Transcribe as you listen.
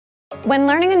When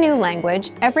learning a new language,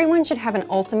 everyone should have an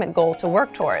ultimate goal to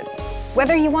work towards.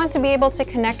 Whether you want to be able to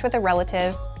connect with a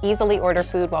relative, easily order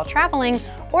food while traveling,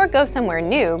 or go somewhere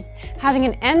new, having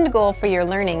an end goal for your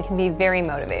learning can be very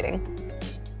motivating.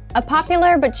 A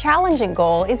popular but challenging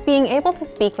goal is being able to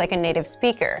speak like a native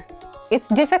speaker. It's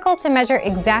difficult to measure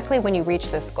exactly when you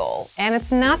reach this goal, and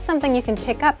it's not something you can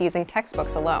pick up using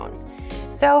textbooks alone.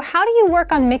 So how do you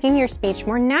work on making your speech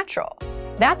more natural?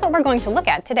 That's what we're going to look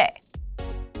at today.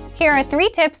 Here are 3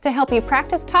 tips to help you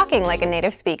practice talking like a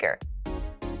native speaker.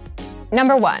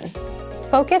 Number 1,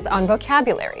 focus on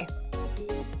vocabulary.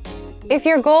 If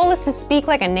your goal is to speak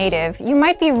like a native, you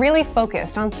might be really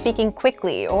focused on speaking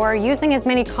quickly or using as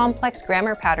many complex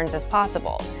grammar patterns as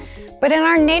possible. But in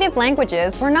our native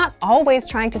languages, we're not always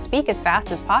trying to speak as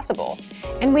fast as possible,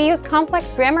 and we use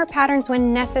complex grammar patterns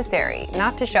when necessary,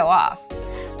 not to show off.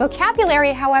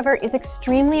 Vocabulary, however, is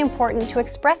extremely important to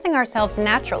expressing ourselves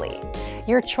naturally.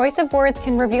 Your choice of words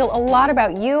can reveal a lot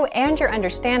about you and your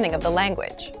understanding of the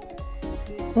language.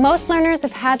 Most learners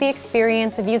have had the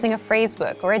experience of using a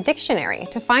phrasebook or a dictionary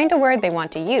to find a word they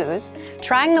want to use,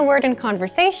 trying the word in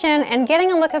conversation, and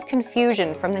getting a look of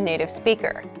confusion from the native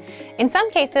speaker. In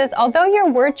some cases, although your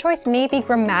word choice may be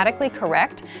grammatically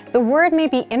correct, the word may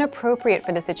be inappropriate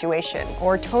for the situation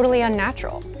or totally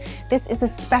unnatural. This is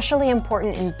especially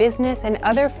important in business and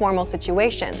other formal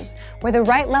situations, where the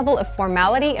right level of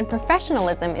formality and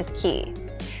professionalism is key.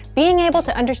 Being able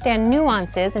to understand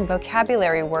nuances in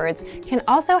vocabulary words can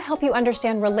also help you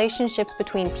understand relationships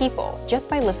between people just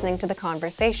by listening to the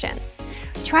conversation.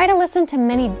 Try to listen to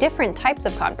many different types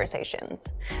of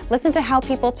conversations. Listen to how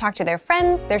people talk to their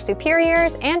friends, their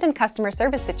superiors, and in customer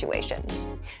service situations.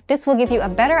 This will give you a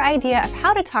better idea of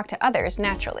how to talk to others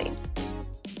naturally.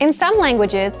 In some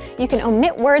languages, you can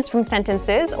omit words from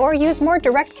sentences or use more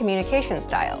direct communication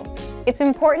styles. It's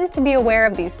important to be aware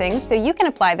of these things so you can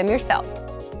apply them yourself.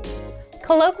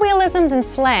 Colloquialisms and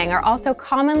slang are also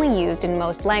commonly used in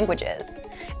most languages.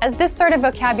 As this sort of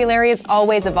vocabulary is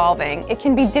always evolving, it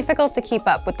can be difficult to keep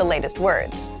up with the latest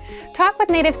words. Talk with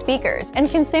native speakers and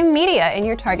consume media in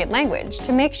your target language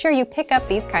to make sure you pick up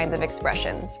these kinds of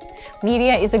expressions.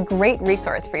 Media is a great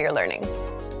resource for your learning.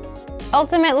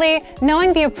 Ultimately,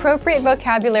 knowing the appropriate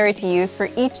vocabulary to use for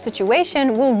each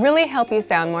situation will really help you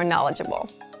sound more knowledgeable.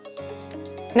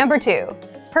 Number 2,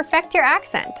 perfect your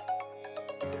accent.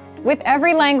 With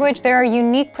every language, there are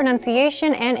unique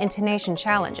pronunciation and intonation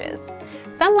challenges.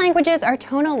 Some languages are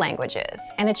tonal languages,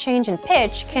 and a change in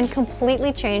pitch can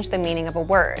completely change the meaning of a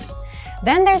word.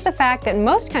 Then there's the fact that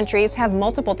most countries have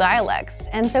multiple dialects,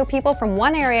 and so people from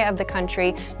one area of the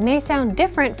country may sound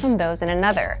different from those in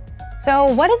another. So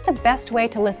what is the best way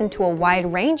to listen to a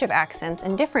wide range of accents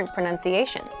and different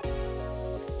pronunciations?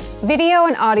 Video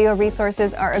and audio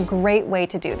resources are a great way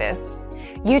to do this.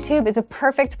 YouTube is a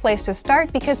perfect place to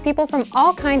start because people from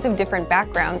all kinds of different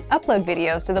backgrounds upload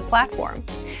videos to the platform.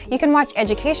 You can watch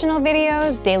educational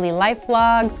videos, daily life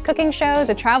vlogs, cooking shows,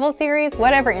 a travel series,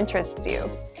 whatever interests you.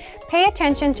 Pay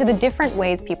attention to the different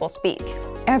ways people speak.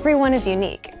 Everyone is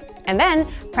unique. And then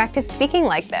practice speaking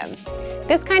like them.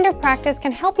 This kind of practice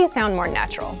can help you sound more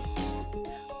natural.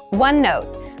 One note,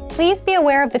 please be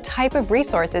aware of the type of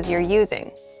resources you're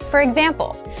using. For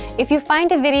example, if you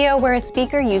find a video where a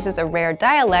speaker uses a rare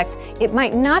dialect, it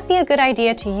might not be a good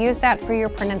idea to use that for your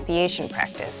pronunciation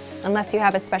practice, unless you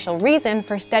have a special reason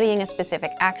for studying a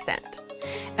specific accent.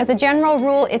 As a general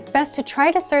rule, it's best to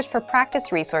try to search for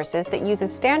practice resources that use a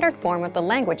standard form of the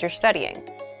language you're studying.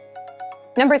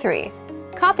 Number 3,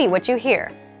 copy what you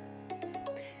hear.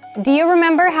 Do you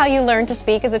remember how you learned to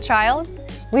speak as a child?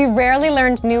 We rarely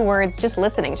learned new words just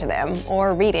listening to them,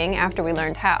 or reading after we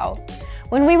learned how.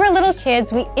 When we were little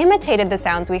kids, we imitated the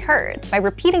sounds we heard by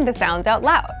repeating the sounds out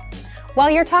loud. While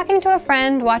you're talking to a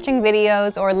friend, watching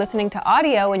videos, or listening to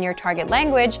audio in your target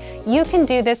language, you can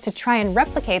do this to try and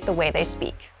replicate the way they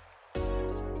speak.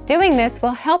 Doing this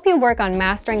will help you work on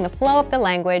mastering the flow of the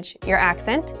language, your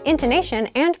accent, intonation,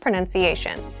 and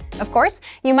pronunciation. Of course,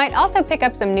 you might also pick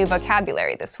up some new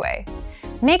vocabulary this way.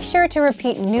 Make sure to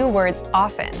repeat new words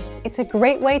often. It's a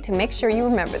great way to make sure you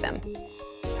remember them.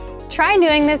 Try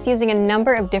doing this using a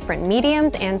number of different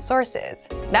mediums and sources.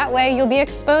 That way, you'll be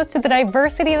exposed to the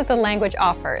diversity that the language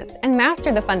offers and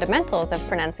master the fundamentals of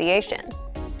pronunciation.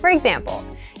 For example,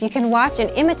 you can watch and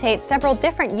imitate several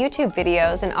different YouTube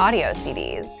videos and audio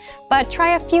CDs, but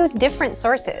try a few different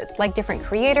sources, like different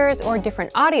creators or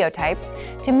different audio types,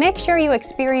 to make sure you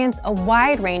experience a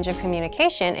wide range of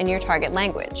communication in your target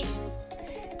language.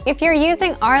 If you're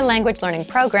using our language learning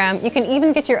program, you can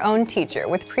even get your own teacher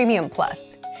with Premium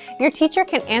Plus. Your teacher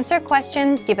can answer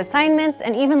questions, give assignments,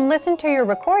 and even listen to your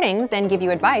recordings and give you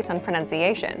advice on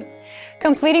pronunciation.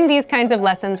 Completing these kinds of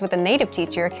lessons with a native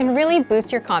teacher can really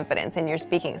boost your confidence in your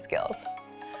speaking skills.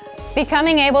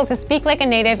 Becoming able to speak like a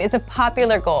native is a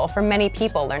popular goal for many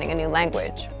people learning a new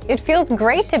language. It feels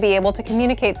great to be able to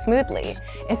communicate smoothly,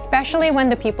 especially when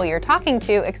the people you're talking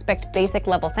to expect basic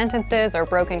level sentences or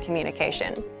broken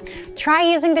communication. Try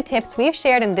using the tips we've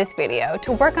shared in this video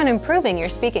to work on improving your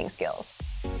speaking skills.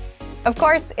 Of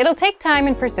course, it'll take time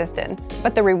and persistence,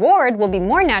 but the reward will be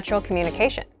more natural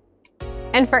communication.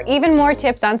 And for even more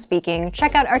tips on speaking,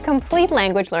 check out our complete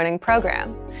language learning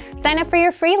program. Sign up for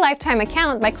your free lifetime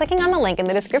account by clicking on the link in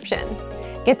the description.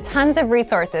 Get tons of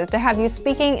resources to have you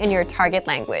speaking in your target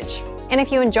language. And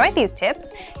if you enjoyed these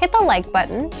tips, hit the like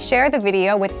button, share the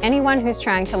video with anyone who's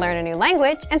trying to learn a new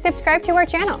language, and subscribe to our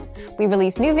channel. We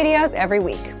release new videos every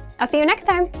week. I'll see you next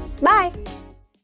time. Bye!